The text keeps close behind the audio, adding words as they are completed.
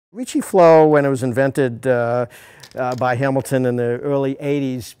Ricci Flow, when it was invented by Hamilton in the early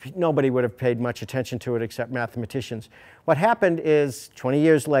 80s, nobody would have paid much attention to it except mathematicians. What happened is, 20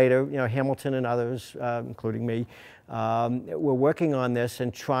 years later, Hamilton and others, including me, were working on this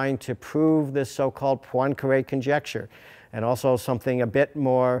and trying to prove this so-called Poincaré Conjecture, and also something a bit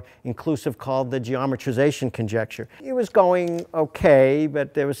more inclusive called the geometrization conjecture. It was going okay,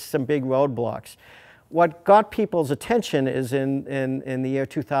 but there was some big roadblocks. What got people's attention is in the year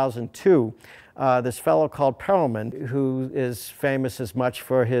 2002, this fellow called Perelman, who is famous as much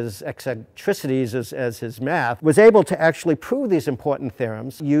for his eccentricities as his math, was able to actually prove these important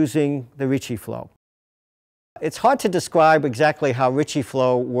theorems using the Ricci Flow. It's hard to describe exactly how Ricci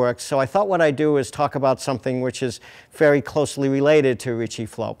Flow works, so I thought what I'd do is talk about something which is very closely related to Ricci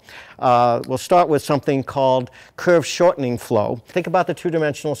Flow. We'll start with something called curve shortening flow. Think about the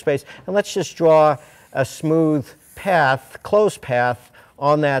two-dimensional space, and let's just draw a smooth path, closed path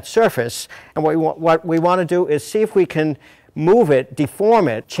on that surface. And what we want to do is see if we can move it, deform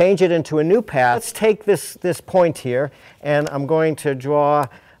it, change it into a new path. Let's take this point here, and I'm going to draw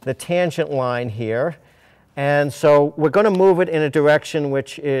the tangent line here. And so we're going to move it in a direction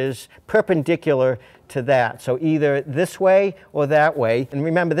which is perpendicular to that. So either this way or that way. And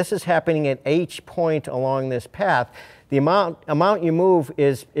remember, this is happening at each point along this path. The amount you move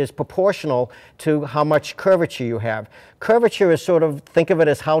is proportional to how much curvature you have. Curvature is sort of, think of it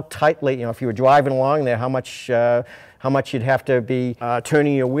as how tightly, if you were driving along there, how much you'd have to be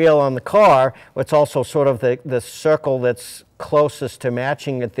turning your wheel on the car. It's also sort of the circle that's closest to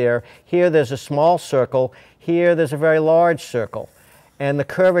matching it there. Here there's a small circle. Here there's a very large circle. And the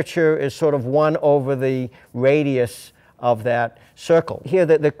curvature is sort of 1 over the radius of that circle. Here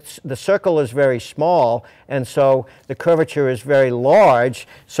the circle is very small, and so the curvature is very large.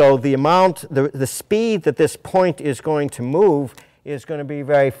 So the speed that this point is going to move is going to be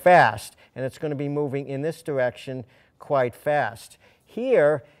very fast, and it's going to be moving in this direction quite fast.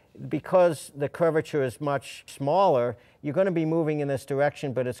 Here, because the curvature is much smaller, you're going to be moving in this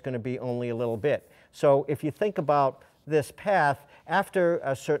direction, but it's going to be only a little bit. So if you think about this path, after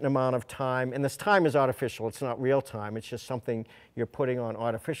a certain amount of time, and this time is artificial, it's not real time, it's just something you're putting on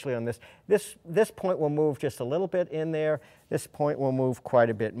artificially on this point will move just a little bit in there, this point will move quite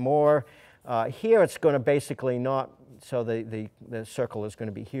a bit more. Here it's going to basically not, so the circle is going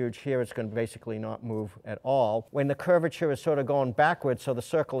to be huge. Here it's going to basically not move at all. When the curvature is sort of going backwards, so the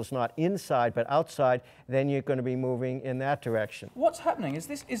circle is not inside but outside, then you're going to be moving in that direction. What's happening? Is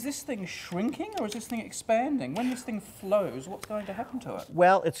this thing shrinking or is this thing expanding? When this thing flows, what's going to happen to it?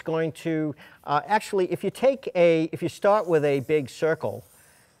 Well, it's going to, actually, if you start with a big circle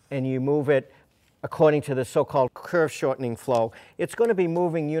and you move it according to the so-called curve shortening flow, it's going to be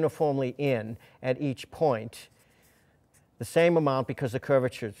moving uniformly in at each point. The same amount, because the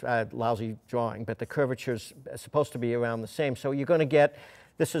curvature is lousy drawing, but the curvature is supposed to be around the same. So you're going to get,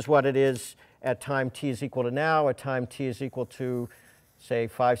 this is what it is at time t is equal to now, at time t is equal to, say,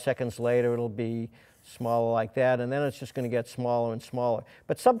 5 seconds later, it'll be smaller like that, and then it's just going to get smaller and smaller.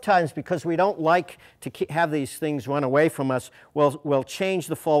 But sometimes, because we don't like to have these things run away from us, we'll change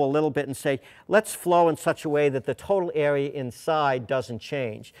the flow a little bit and say, let's flow in such a way that the total area inside doesn't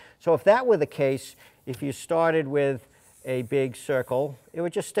change. So if that were the case, if you started with a big circle, it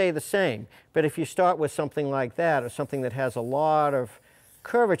would just stay the same. But if you start with something like that, or something that has a lot of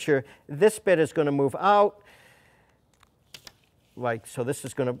curvature, this bit is going to move out. So this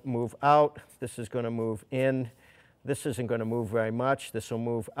is going to move out, this is going to move in, this isn't going to move very much, this will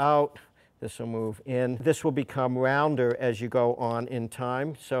move out, this will move in. This will become rounder as you go on in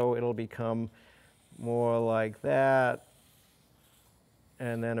time, so it'll become more like that.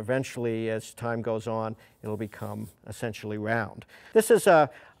 And then eventually, as time goes on, it'll become essentially round. This is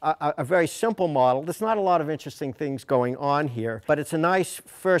a very simple model. There's not a lot of interesting things going on here, but it's a nice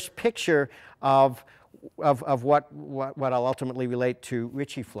first picture of what I'll ultimately relate to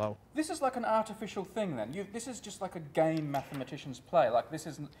Ricci Flow. This is like an artificial thing then. This is just like a game mathematicians play. Like this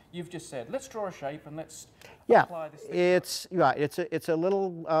is, you've just said, let's draw a shape and let's apply this thing. It's a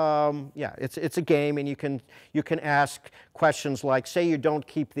little, it's a game, and you can ask questions like, say you don't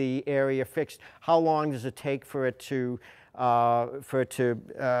keep the area fixed, how long does it take for it to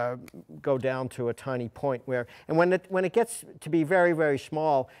go down to a tiny point where, and when it gets to be very, very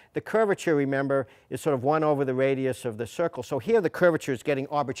small, the curvature, remember, is sort of 1 over the radius of the circle. So here the curvature is getting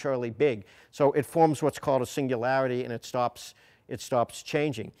arbitrarily big. So it forms what's called a singularity, and it stops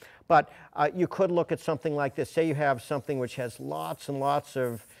changing. But you could look at something like this. Say you have something which has lots and lots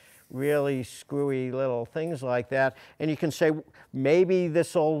of really screwy little things like that. And you can say, maybe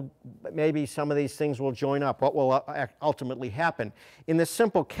some of these things will join up. What will ultimately happen? In this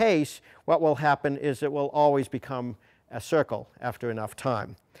simple case, what will happen is it will always become a circle after enough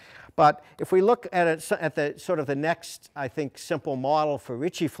time. But if we look at it at the sort of the next, I think, simple model for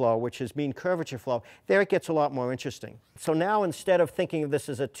Ricci flow, which is mean curvature flow, there it gets a lot more interesting. So now instead of thinking of this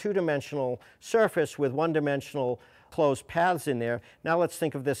as a two-dimensional surface with one-dimensional closed paths in there, now let's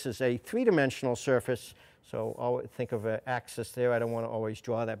think of this as a three-dimensional surface. So think of an axis there. I don't want to always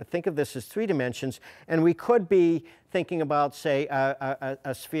draw that, but think of this as 3 dimensions. And we could be thinking about, say,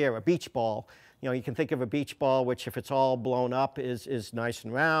 a sphere, a beach ball. You know, you can think of a beach ball, which if it's all blown up is nice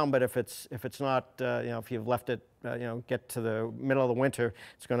and round, but if it's not, you know, if you've left it, you know, get to the middle of the winter,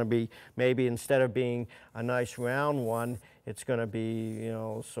 it's going to be maybe instead of being a nice round one, it's going to be, you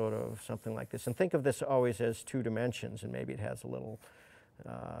know, sort of something like this. And think of this always as 2 dimensions, and maybe it has a little,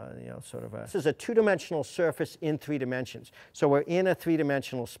 you know, sort of a. This is a 2-dimensional surface in 3 dimensions. So we're in a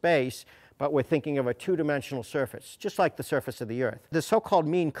 3-dimensional space, but we're thinking of a 2-dimensional surface, just like the surface of the Earth. The so-called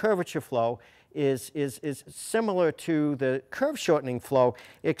mean curvature flow is similar to the curve shortening flow,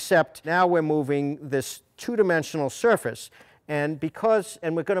 except now we're moving this 2-dimensional surface. And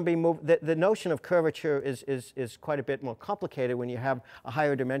we're going to be moving, the notion of curvature is quite a bit more complicated when you have a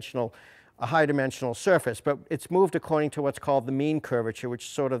higher dimensional surface, but it's moved according to what's called the mean curvature, which is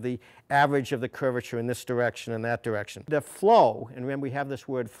sort of the average of the curvature in this direction and that direction. The flow, and remember we have this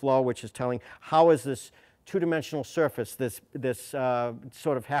word flow, which is telling how is this 2-dimensional surface, this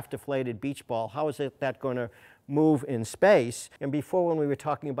sort of half-deflated beach ball, how is that going to move in space? And before, when we were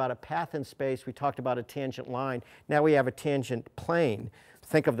talking about a path in space, we talked about a tangent line. Now we have a tangent plane.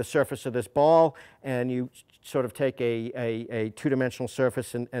 Think of the surface of this ball, and you sort of take a 2-dimensional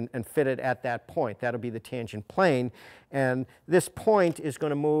surface and fit it at that point. That'll be the tangent plane. And this point is going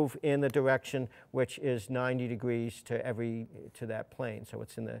to move in the direction which is 90 degrees to that plane. So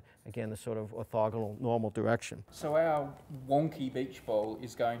it's in the, again, the sort of orthogonal normal direction. So our wonky beach ball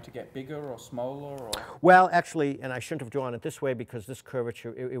is going to get bigger or smaller? Or? Well, actually, and I shouldn't have drawn it this way because this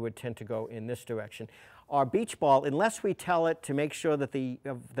curvature, it would tend to go in this direction. Our beach ball, unless we tell it to make sure that the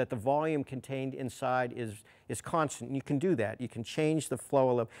volume contained inside is constant, and you can do that. You can change the flow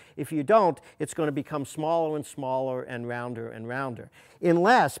a little. If you don't, it's going to become smaller and smaller and rounder and rounder.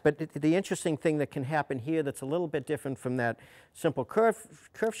 Unless, but the interesting thing that can happen here that's a little bit different from that simple curve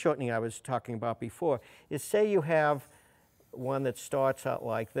shortening I was talking about before is, say you have one that starts out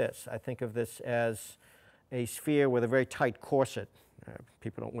like this. I think of this as a sphere with a very tight corset.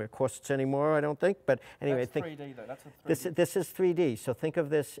 People don't wear corsets anymore, I don't think. But anyway, that's 3D though. That's a 3D. This is 3D. So think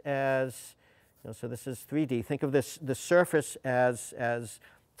of this as, you know, so this is 3D. Think of the surface as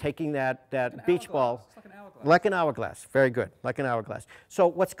taking that beach ball. It's like an hourglass. Like an hourglass. Very good. Like an hourglass. So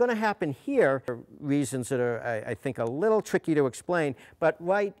what's going to happen here, for reasons that are, I think, a little tricky to explain, but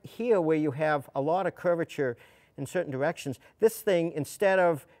right here where you have a lot of curvature in certain directions, this thing, instead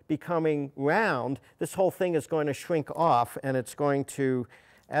of becoming round, this whole thing is going to shrink off, and it's going to,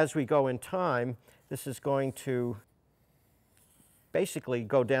 as we go in time, this is going to basically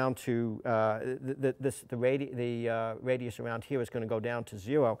go down to, the radius around here is going to go down to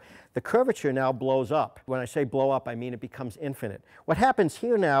 0. The curvature now blows up. When I say blow up, I mean it becomes infinite. What happens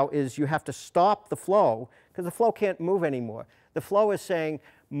here now is you have to stop the flow, because the flow can't move anymore. The flow is saying,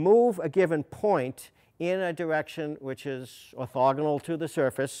 move a given point in a direction which is orthogonal to the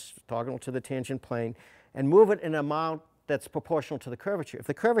surface, orthogonal to the tangent plane, and move it in an amount that's proportional to the curvature. If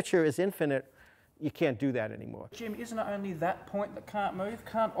the curvature is infinite, you can't do that anymore. Jim, isn't it only that point that can't move?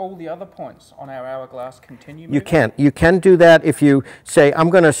 Can't all the other points on our hourglass continue moving? You can. You can do that if you say,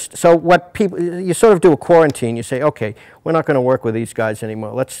 I'm going to, so what people, you sort of do a quarantine. You say, okay, we're not going to work with these guys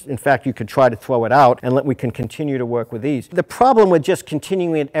anymore. Let's, in fact, you could try to throw it out and we can continue to work with these. The problem with just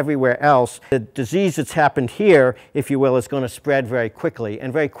continuing it everywhere else, the disease that's happened here, if you will, is going to spread very quickly.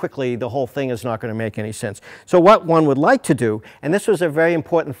 And very quickly, the whole thing is not going to make any sense. So what one would like to do, and this was a very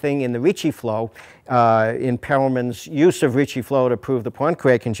important thing in the Ricci flow, in Perelman's use of Ricci flow to prove the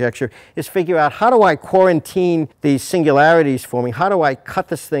Poincaré conjecture, is figure out how do I quarantine these singularities for me? How do I cut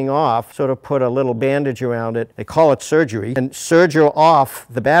this thing off, sort of put a little bandage around it, they call it surgery, and surgery off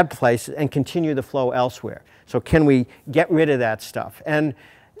the bad places and continue the flow elsewhere. So can we get rid of that stuff? And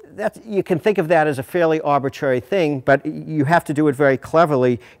you can think of that as a fairly arbitrary thing, but you have to do it very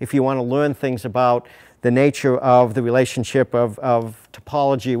cleverly if you want to learn things about the nature of the relationship of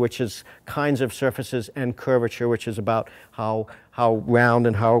topology, which is kinds of surfaces, and curvature, which is about how round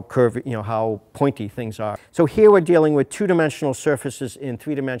and how curvy, you know, how pointy things are. So here we're dealing with 2-dimensional surfaces in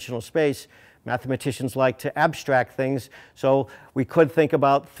 3-dimensional space, Mathematicians like to abstract things, so we could think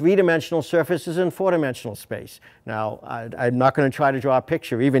about three-dimensional surfaces in four-dimensional space. Now, I'm not going to try to draw a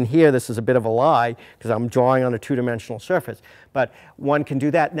picture. Even here, this is a bit of a lie, because I'm drawing on a two-dimensional surface. But one can do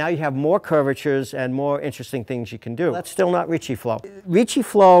that. Now you have more curvatures and more interesting things you can do. That's still not Ricci flow. Ricci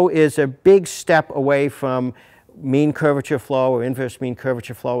flow is a big step away from mean curvature flow or inverse mean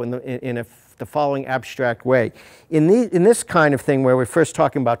curvature flow in the following abstract way. In this kind of thing where we're first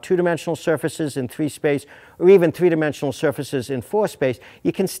talking about two-dimensional surfaces in three space or even three-dimensional surfaces in four space,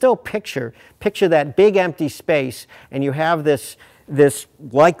 you can still picture that big empty space, and you have this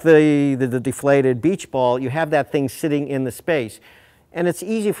like the deflated beach ball, you have that thing sitting in the space. And it's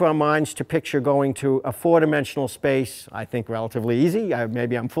easy for our minds to picture going to a four-dimensional space, I think relatively easy,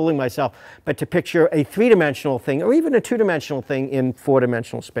 maybe I'm fooling myself, but to picture a three-dimensional thing or even a two-dimensional thing in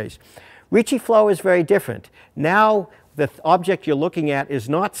four-dimensional space. Ricci flow is very different. Now the object you're looking at is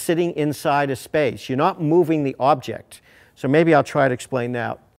not sitting inside a space. You're not moving the object. So maybe I'll try to explain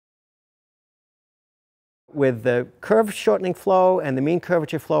that. With the curve shortening flow and the mean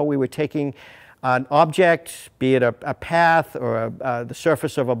curvature flow, we were taking an object, be it a path or the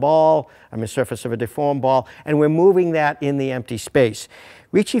surface of a ball, surface of a deformed ball, and we're moving that in the empty space.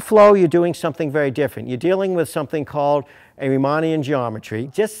 Ricci flow, you're doing something very different. You're dealing with something called a Riemannian geometry.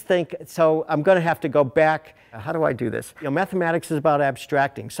 Just think, so I'm going to have to go back. How do I do this? Mathematics is about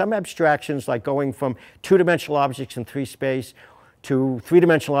abstracting. Some abstractions, like going from two-dimensional objects in three space to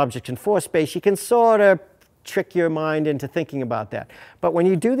three-dimensional objects in four space, you can sort of trick your mind into thinking about that. But when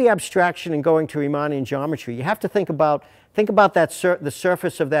you do the abstraction and going to Riemannian geometry, you have to think about the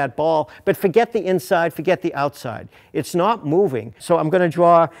surface of that ball, but forget the inside, forget the outside. It's not moving. So I'm going to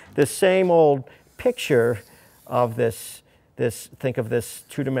draw the same old picture of think of this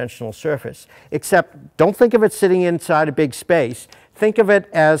two-dimensional surface, except don't think of it sitting inside a big space. Think of it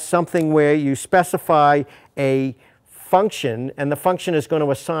as something where you specify a function, and the function is going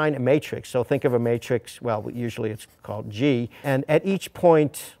to assign a matrix. So think of a matrix, well, usually it's called G, and at each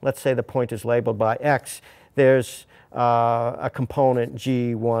point, let's say the point is labeled by X, there's a component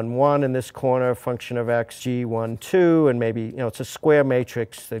G11 in this corner, function of X, G12, and maybe, it's a square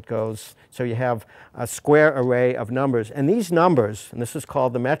matrix that goes, so you have a square array of numbers. And these numbers, and this is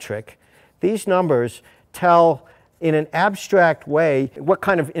called the metric, these numbers tell in an abstract way, what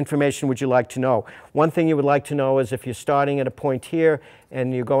kind of information would you like to know? One thing you would like to know is if you're starting at a point here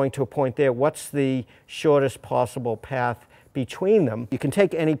and you're going to a point there, what's the shortest possible path between them? You can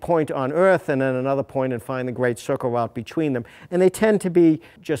take any point on Earth and then another point and find the great circle route between them. And they tend to be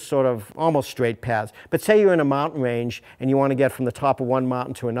just sort of almost straight paths. But say you're in a mountain range and you want to get from the top of one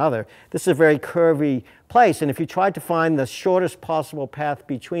mountain to another. This is a very curvy place, and if you tried to find the shortest possible path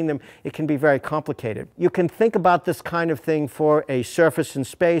between them, it can be very complicated. You can think about this kind of thing for a surface in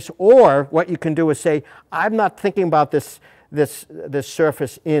space, or what you can do is say, I'm not thinking about this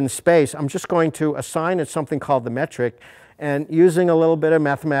surface in space. I'm just going to assign it something called the metric. And using a little bit of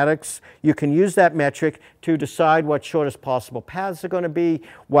mathematics, you can use that metric to decide what shortest possible paths are going to be,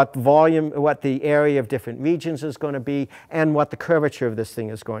 what the area of different regions is going to be, and what the curvature of this thing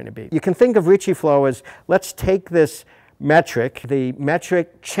is going to be. You can think of Ricci flow as, let's take this metric. The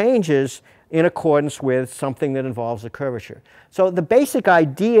metric changes in accordance with something that involves a curvature. So the basic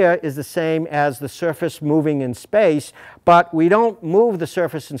idea is the same as the surface moving in space, but we don't move the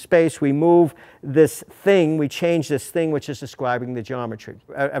surface in space, we move this thing, we change this thing which is describing the geometry.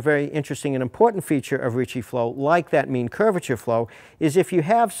 A very interesting and important feature of Ricci flow, like that mean curvature flow, is if you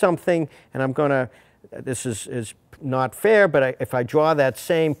have something, and I'm going to, this is not fair, but if I draw that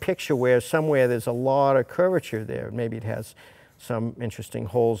same picture where somewhere there's a lot of curvature there, maybe it has some interesting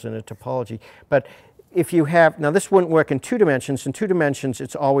holes in a topology. But if you have, now this wouldn't work in two dimensions. In two dimensions,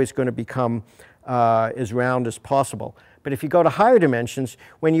 it's always going to become as round as possible. But if you go to higher dimensions,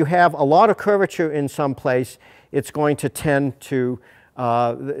 when you have a lot of curvature in some place, it's going to tend to,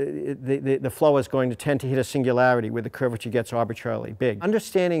 the flow is going to tend to hit a singularity where the curvature gets arbitrarily big.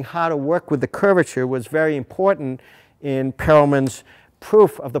 Understanding how to work with the curvature was very important in Perelman's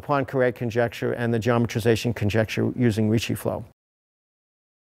proof of the Poincaré conjecture and the geometrization conjecture using Ricci flow.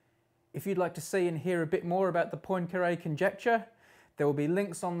 If you'd like to see and hear a bit more about the Poincaré conjecture, there will be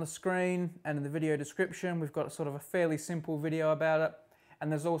links on the screen and in the video description. We've got sort of a fairly simple video about it,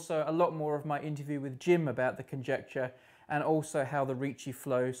 and there's also a lot more of my interview with Jim about the conjecture and also how the Ricci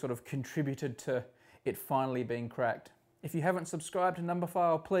flow sort of contributed to it finally being cracked. If you haven't subscribed to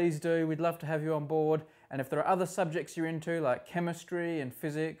Numberphile, please do. We'd love to have you on board. And if there are other subjects you're into, like chemistry and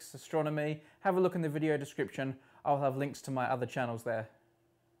physics, astronomy, have a look in the video description. I'll have links to my other channels there.